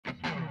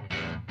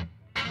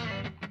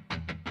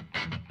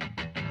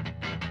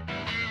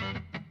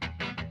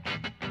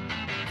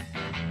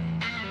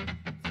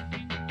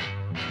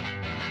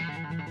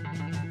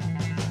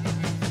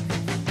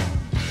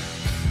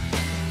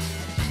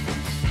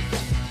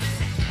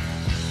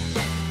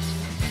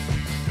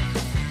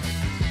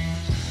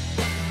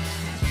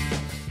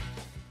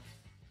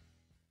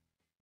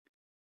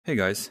Hey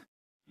guys,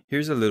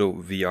 here's a little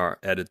VR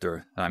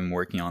editor that I'm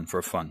working on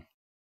for fun.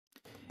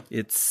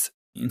 It's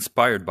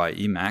inspired by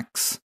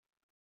Emacs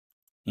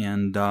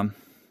and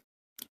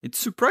it's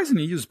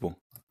surprisingly usable.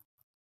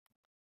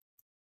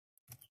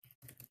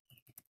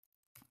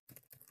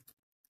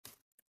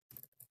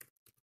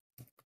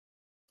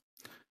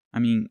 I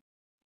mean,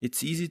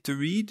 it's easy to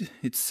read,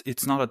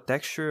 it's not a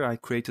texture, I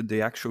created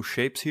the actual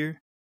shapes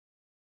here.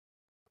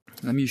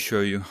 Let me show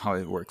you how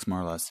it works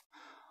more or less.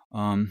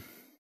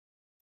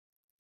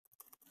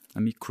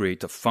 Let me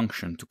create a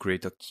function to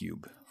create a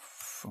cube.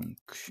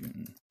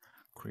 Function,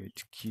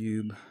 create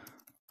cube,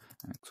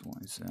 x, y,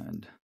 z,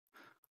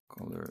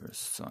 color,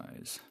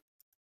 size.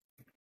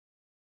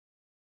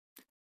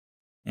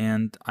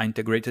 And I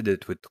integrated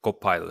it with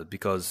Copilot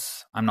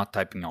because I'm not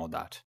typing all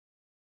that.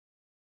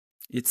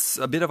 It's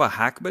a bit of a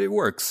hack, but it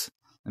works.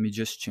 Let me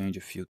just change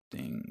a few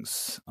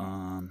things.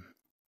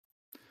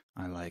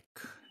 I like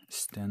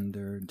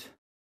standard.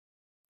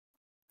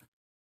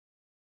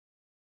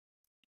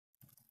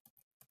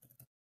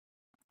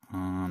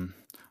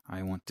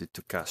 I wanted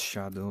to cast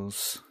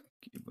shadows.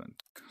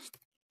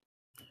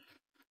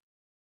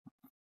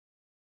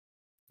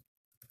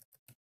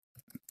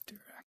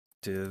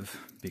 Interactive,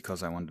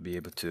 because I want to be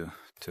able to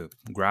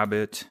grab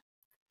it.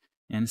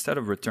 And instead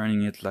of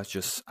returning it, let's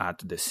just add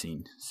the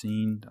scene.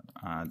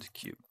 Scene.add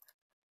cube.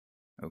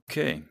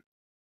 Okay.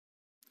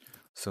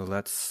 So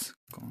let's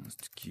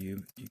const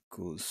cube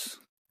equals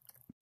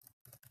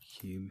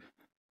cube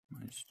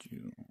minus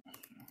 2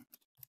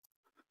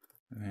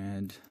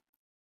 red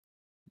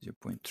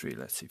 0.3.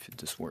 Let's see if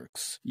this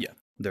works. Yeah,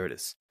 there it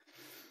is.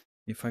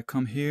 If I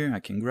come here,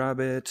 I can grab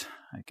it.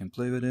 I can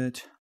play with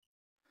it.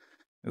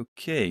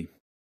 Okay.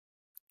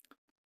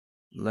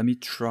 Let me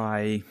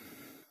try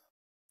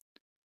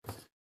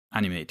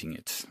animating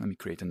it. Let me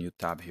create a new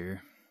tab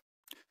here.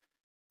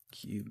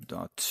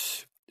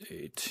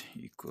 Cube.date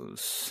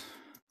equals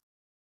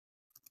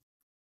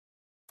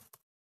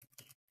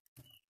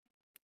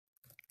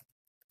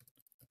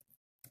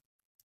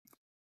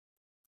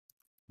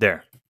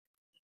there.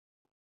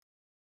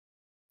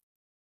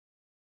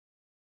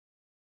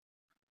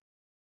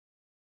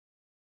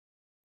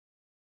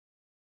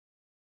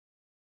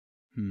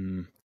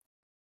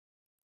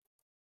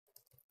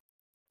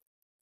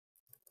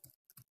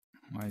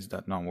 Why is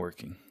that not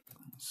working?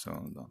 So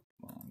long.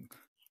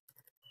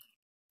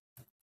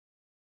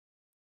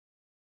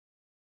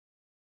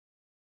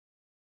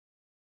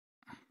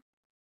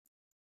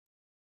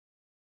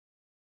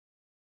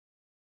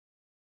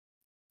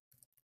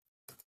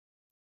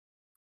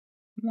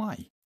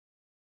 Why?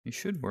 It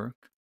should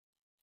work.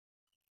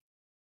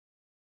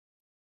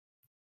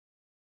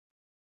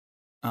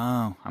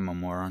 Oh, I'm a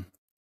moron.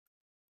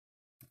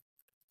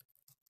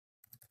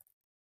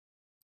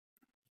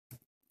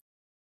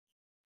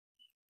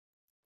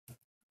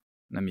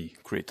 Let me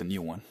create a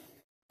new one.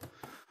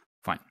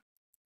 Fine.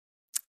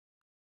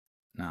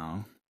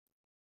 Now,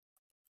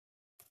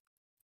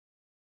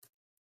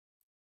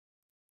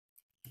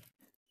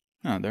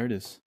 there it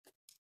is.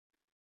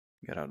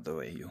 Get out of the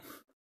way, you.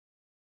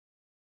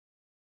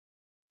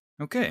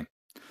 Okay,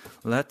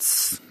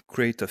 let's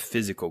create a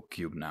physical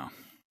cube now.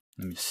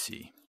 Let me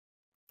see.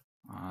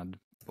 Add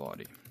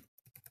body.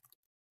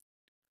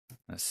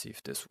 Let's see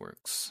if this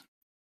works.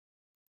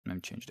 Let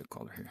me change the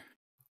color here.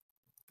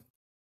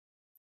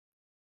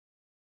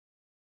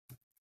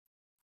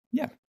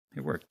 Yeah,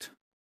 it worked.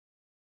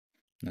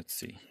 Let's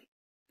see.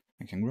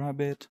 I can grab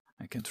it.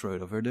 I can throw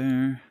it over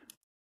there.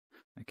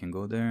 I can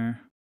go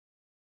there.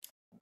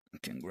 I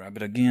can grab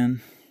it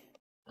again.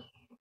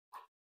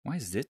 Why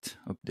is it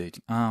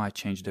updating? Oh, I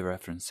changed the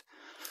reference.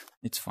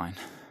 It's fine.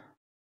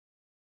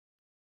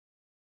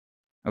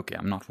 Okay,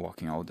 I'm not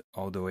walking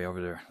all the way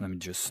over there. Let me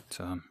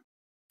just...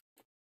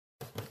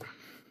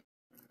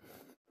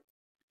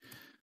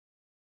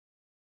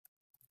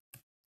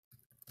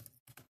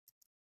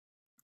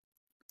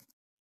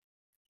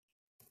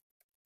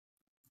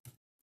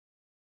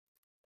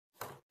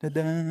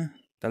 Ta-da!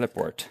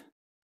 Teleport.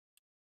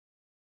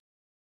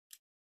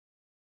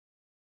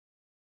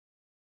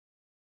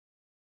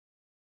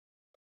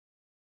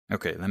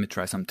 Okay, let me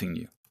try something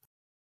new.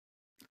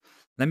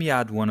 Let me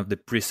add one of the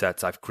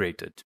presets I've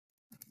created.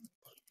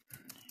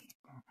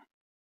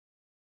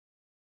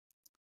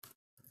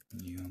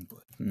 New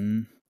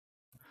button.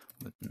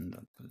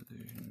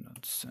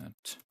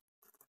 Button.position.set.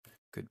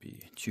 Could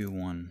be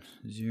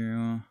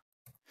 210.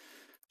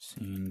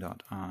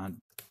 Scene.add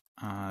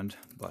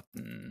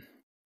button.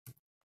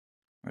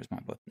 Where's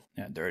my button?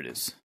 Yeah, there it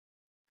is.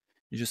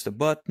 It's just a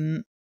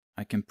button.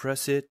 I can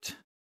press it.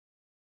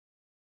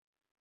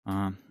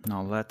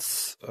 Now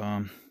let's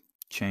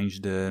change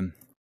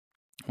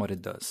what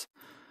it does.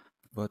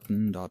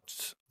 Button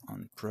dot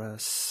on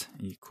press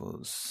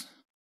equals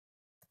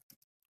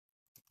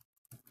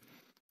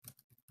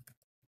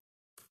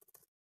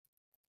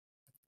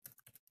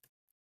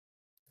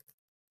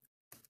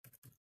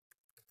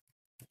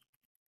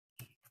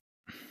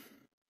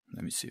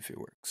let me see if it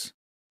works.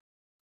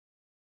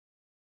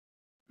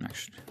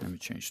 Actually, let me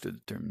change to the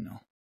terminal.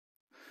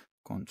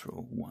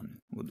 Control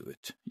 1 will do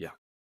it. Yeah.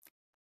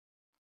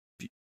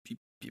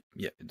 beep.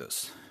 Yeah, it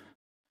does.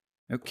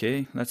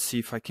 Okay, let's see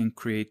if I can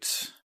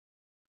create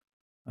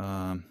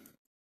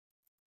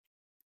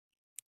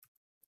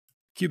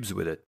cubes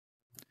with it.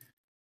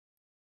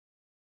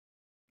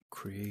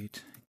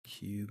 Create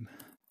cube.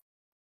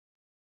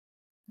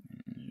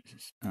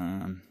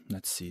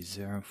 Let's see,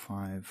 0,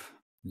 5,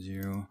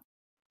 0,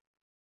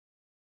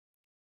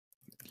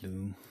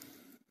 blue,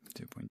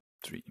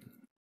 0.3.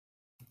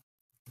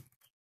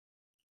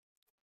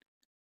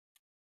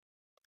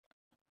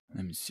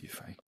 Let me see if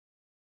I,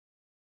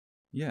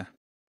 yeah.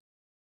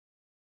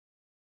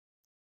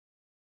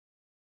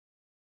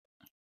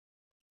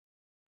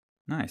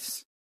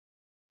 Nice.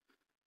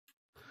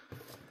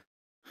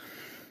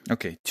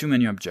 Okay, too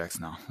many objects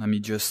now. Let me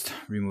just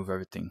remove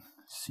everything.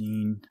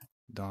 Scene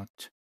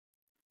dot,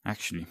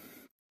 actually,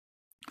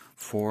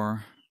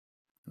 for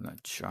the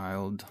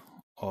child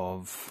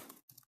of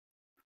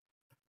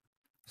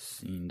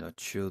scene dot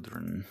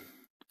children,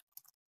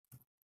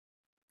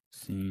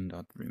 scene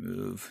dot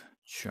remove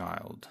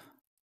child.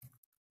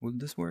 Will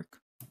this work?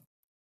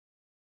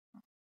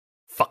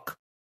 Fuck.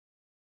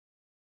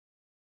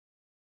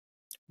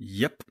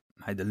 Yep,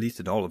 I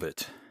deleted all of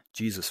it.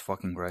 Jesus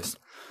fucking Christ.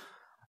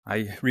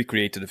 I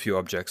recreated a few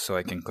objects so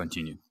I can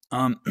continue.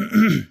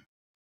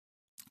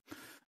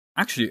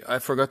 Actually, I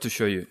forgot to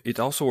show you. It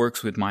also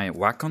works with my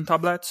Wacom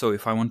tablet. So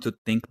if I want to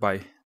think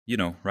by,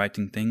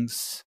 writing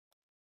things.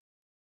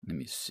 Let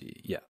me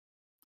see. Yeah.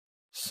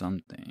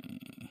 Something.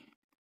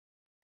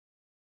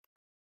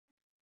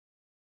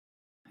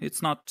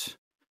 It's not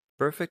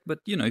perfect, but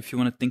if you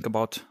want to think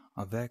about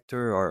a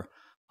vector or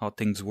how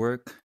things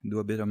work, do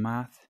a bit of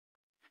math,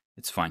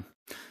 it's fine.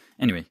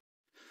 Anyway,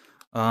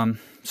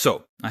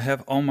 so I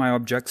have all my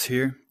objects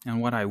here,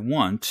 and what I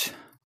want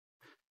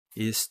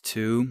is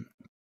to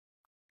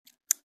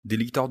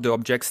delete all the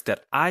objects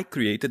that I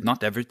created,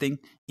 not everything,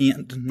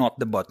 and not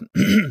the button.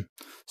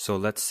 So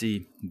let's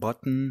see,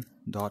 button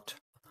dot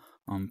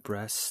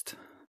onPressed.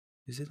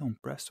 Is it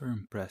onPressed or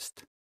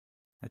impressed?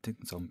 I think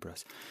it's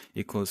onPressed.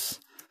 Equals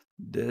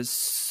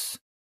this.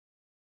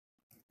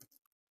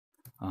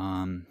 What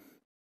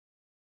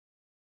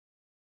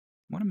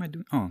am I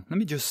doing? Oh, let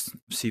me just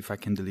see if I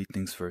can delete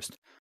things first.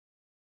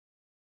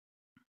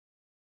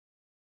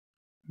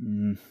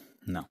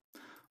 No.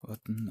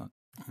 Button dot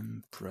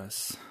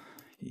onPress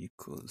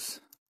equals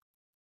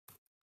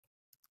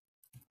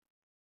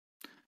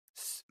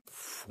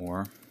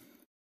for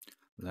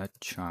let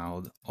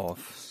child of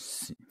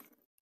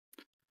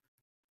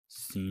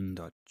scene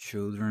dot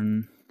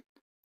children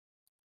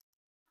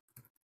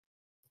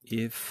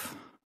if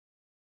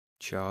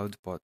child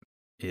but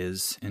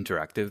is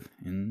interactive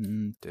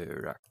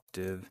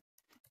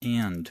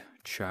and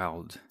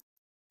child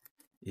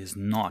is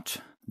not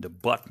the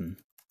button,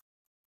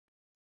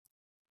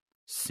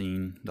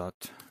 scene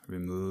dot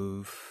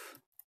remove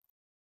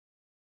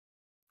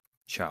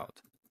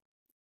child.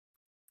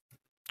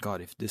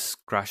 God, if this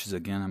crashes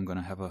again, I'm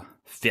gonna have a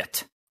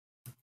fit.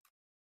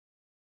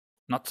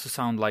 Not to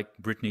sound like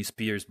Britney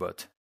Spears,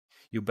 but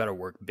you better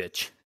work,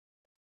 bitch.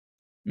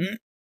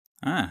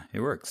 Ah, it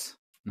works.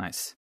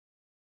 Nice.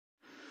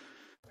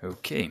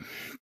 Okay,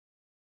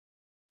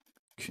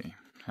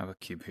 have a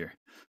cube here.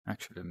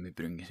 Actually, let me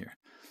bring it here.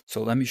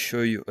 So let me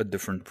show you a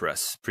different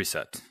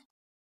preset.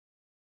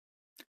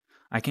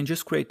 I can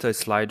just create a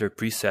slider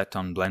preset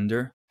on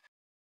Blender.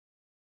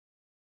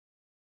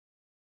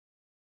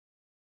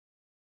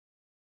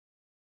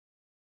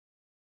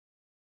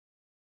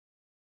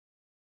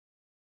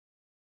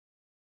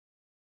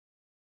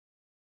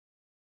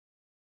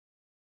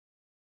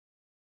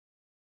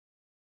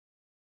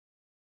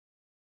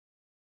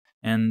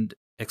 And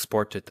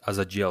export it as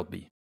a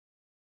GLB.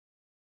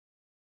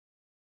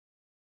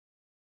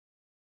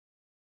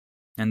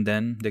 And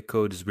then the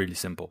code is really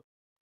simple.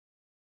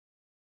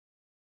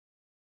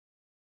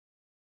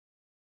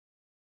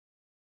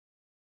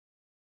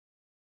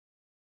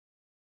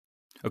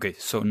 Okay,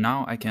 so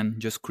now I can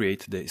just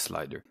create the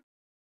slider.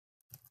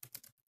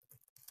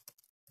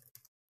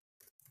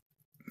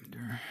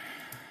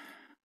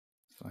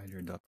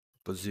 Slider dot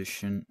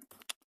position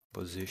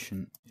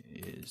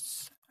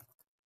is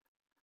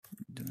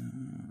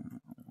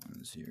 10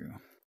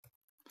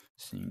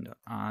 scene dot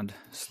add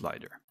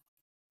slider.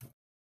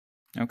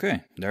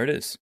 Okay, there it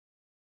is.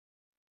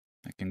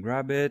 I can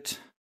grab it.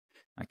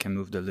 I can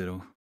move the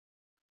little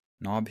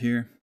knob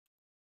here.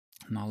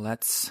 Now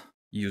let's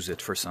use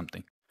it for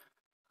something.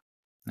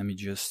 Let me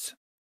just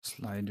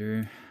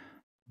slider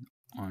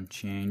on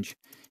change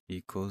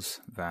equals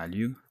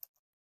value.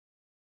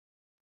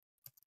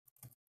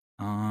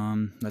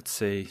 Let's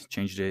say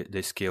change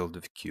the scale of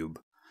the cube.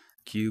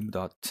 Cube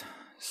dot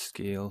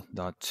scale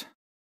dot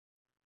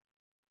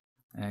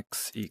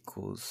x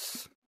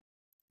equals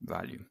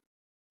value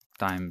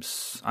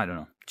times, I don't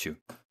know, 2.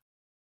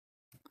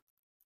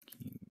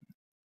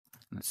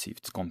 Let's see if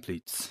it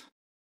completes.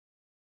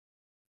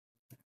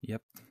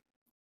 Yep.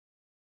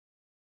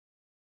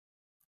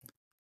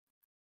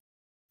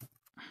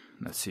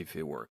 Let's see if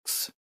it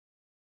works.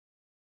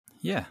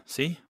 Yeah,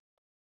 see?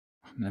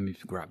 Let me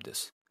grab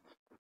this.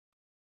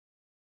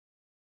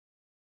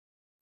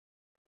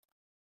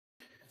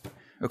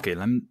 Okay,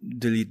 let me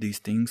delete these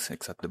things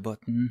except the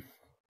button.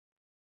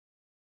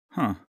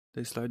 Huh,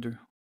 the slider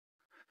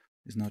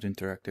is not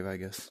interactive, I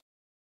guess.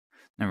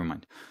 Never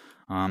mind.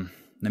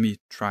 Let me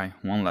try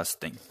one last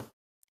thing.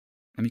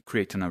 Let me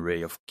create an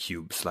array of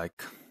cubes,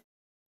 like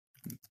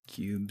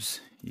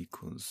cubes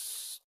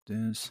equals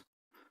this,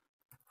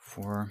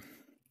 4,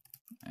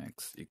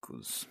 x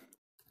equals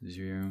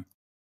 0,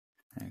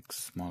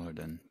 x smaller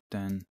than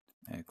 10,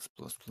 x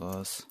plus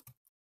plus.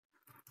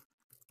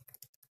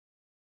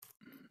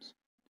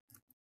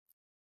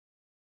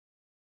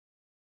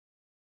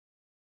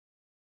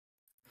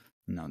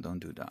 No, don't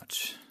do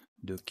that.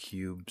 Do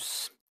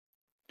cubes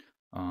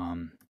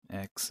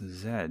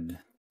xz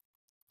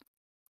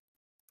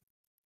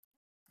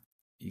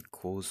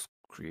equals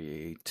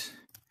create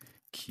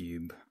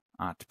cube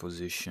at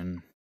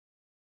position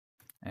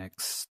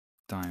x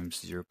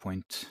times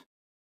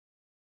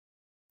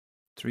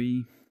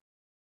 0.3,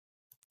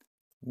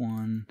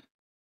 1,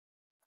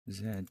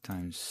 z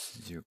times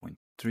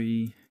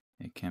 0.3,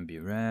 it can be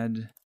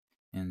red,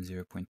 and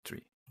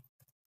 0.3.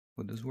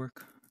 Would this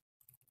work?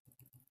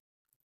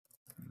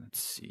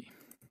 Let's see.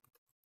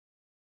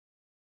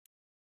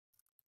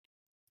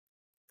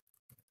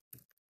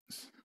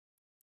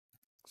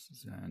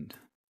 Z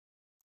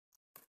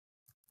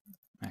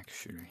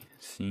actually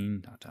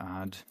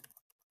scene.add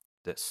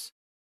this.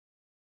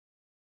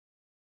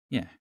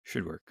 Yeah,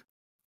 should work.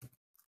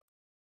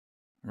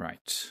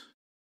 Right.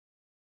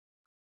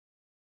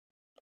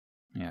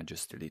 Yeah, I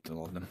just deleted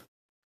all of them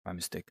by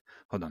mistake.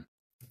 Hold on.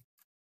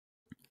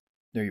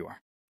 There you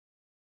are.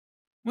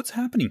 What's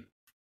happening?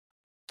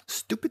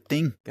 Stupid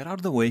thing. Get out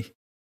of the way.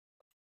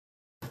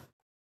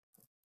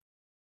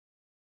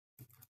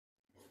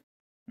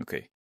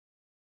 Okay.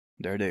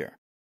 There they are.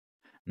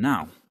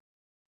 Now,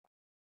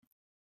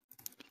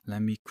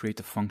 let me create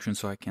a function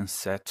so I can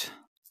set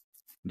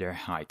their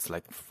heights,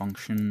 like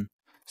function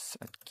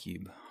set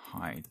cube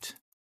height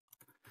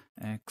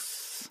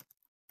x,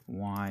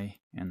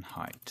 y, and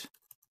height.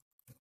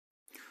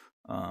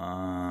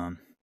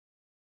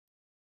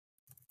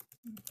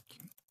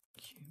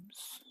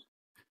 Cubes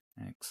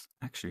x,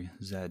 actually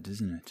z,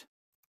 isn't it?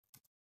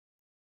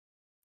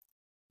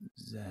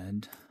 Z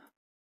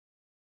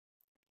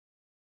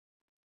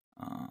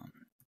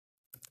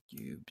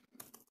cube.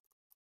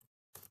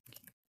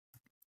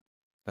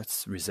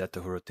 Let's reset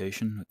the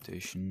rotation.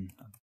 Rotation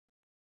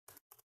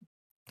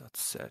dot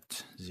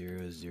set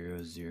 0,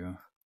 0, 0.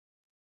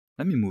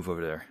 Let me move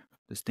over there.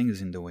 This thing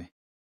is in the way.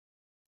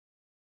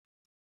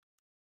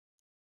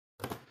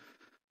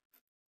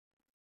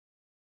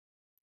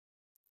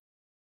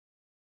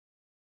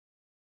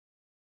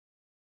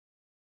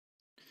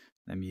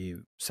 Let me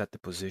set the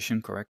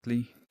position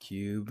correctly.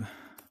 Cube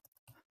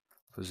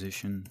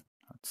position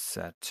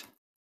set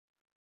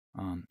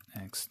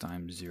x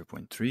times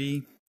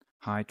 0.3.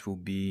 Height will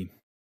be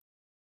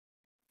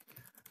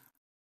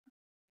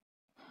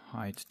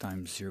height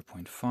times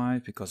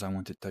 0.5 because I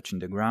want it touching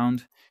the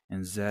ground,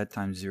 and z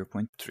times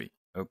 0.3.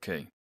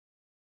 Okay.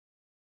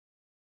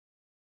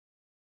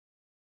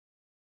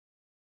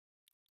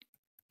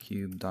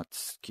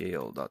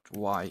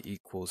 Cube.scale.y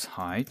equals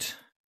height.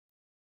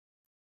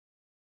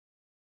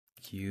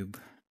 Cube,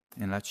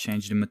 and let's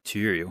change the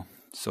material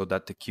so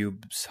that the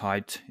cube's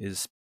height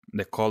is,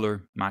 the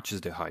color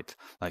matches the height,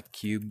 like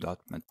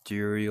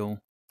cube.material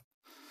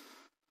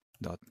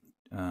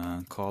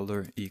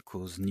color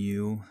equals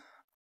new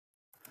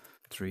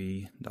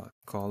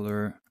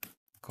 3.color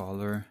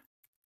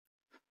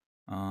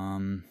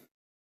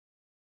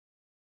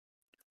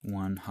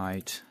one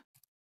height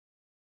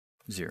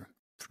 0.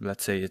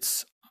 Let's say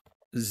it's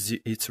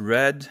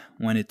red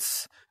when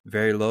it's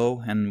very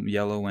low and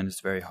yellow when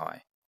it's very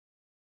high.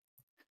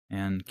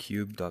 And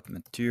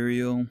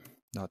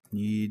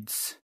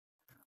cube.material.needs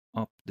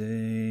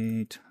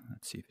update.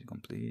 Let's see if it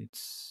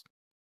completes.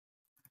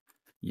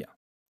 Yeah.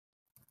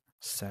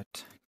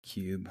 Set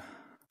cube.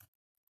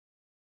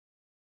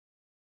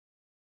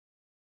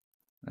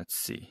 Let's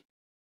see.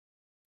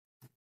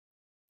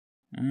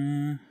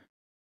 I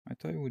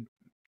thought it would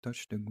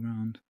touch the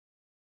ground.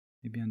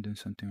 Maybe I'm doing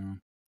something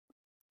wrong.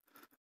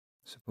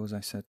 Suppose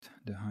I set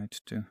the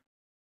height to.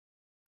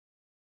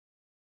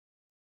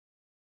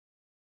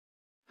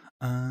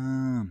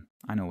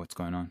 I know what's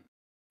going on.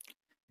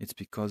 It's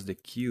because the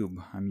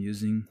cube, I'm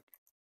using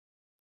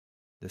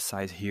the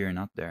size here,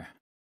 not there.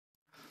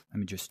 Let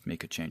me just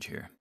make a change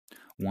here.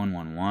 1,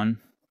 1,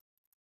 1.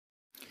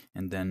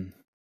 And then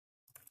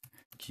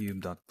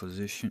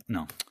cube.position,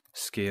 no,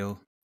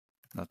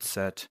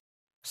 scale.set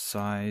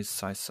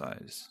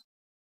size.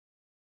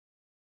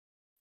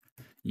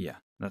 Yeah,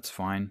 that's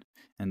fine.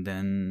 And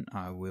then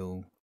I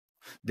will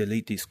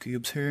delete these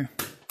cubes here.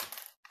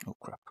 Oh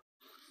crap.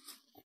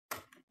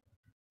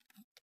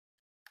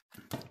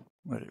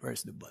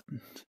 Where's the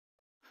button?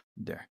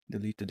 There,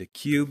 deleted the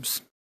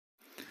cubes.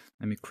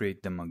 Let me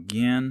create them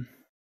again,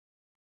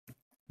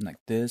 like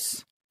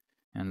this.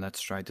 And let's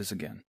try this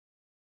again.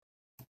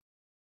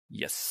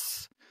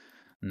 Yes.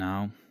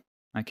 Now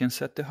I can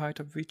set the height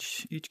of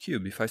each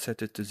cube. If I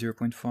set it to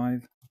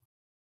 0.5,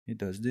 it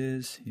does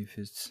this. If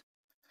it's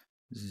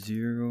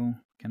 0.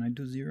 Can I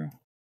do 0?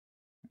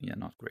 Yeah,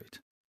 not great.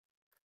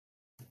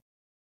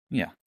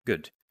 Yeah,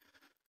 good.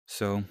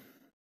 So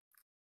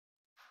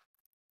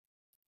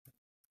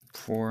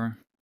for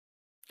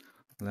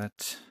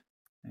let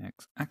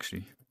x,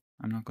 actually,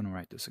 I'm not going to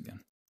write this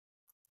again.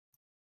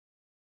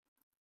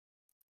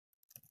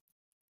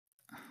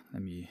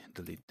 Let me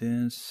delete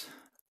this.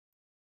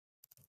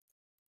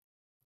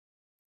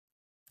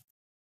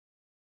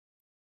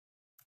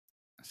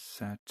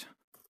 Set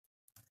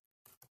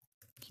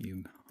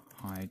cube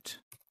height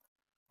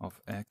of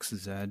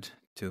xz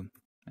to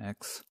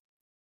x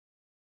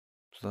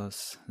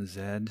plus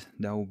z.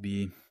 That will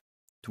be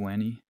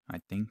 20, I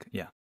think.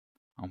 Yeah,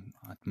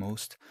 at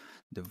most,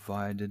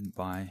 divided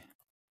by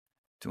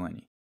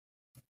 20.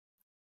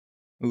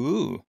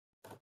 Ooh,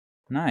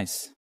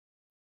 nice.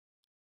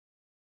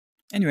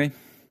 Anyway,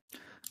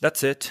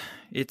 that's it.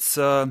 It's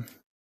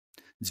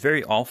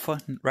very alpha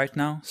right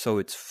now, so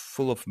it's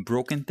full of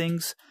broken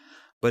things,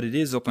 but it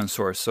is open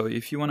source. So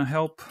if you want to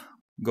help,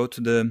 go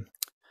to the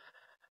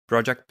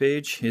project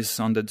page, is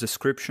on the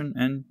description,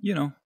 and you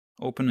know,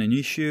 open an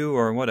issue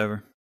or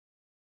whatever.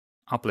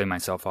 I'll play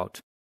myself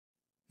out.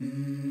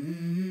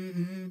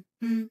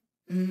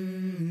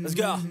 Let's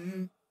go.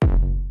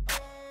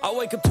 I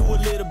wake up to a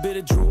little bit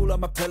of drool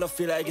on my pillow,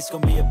 feel like it's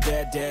gonna be a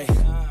bad day.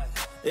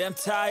 Yeah, I'm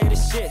tired of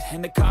shit,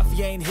 and the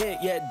coffee ain't hit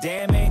yet,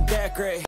 damn, ain't that great.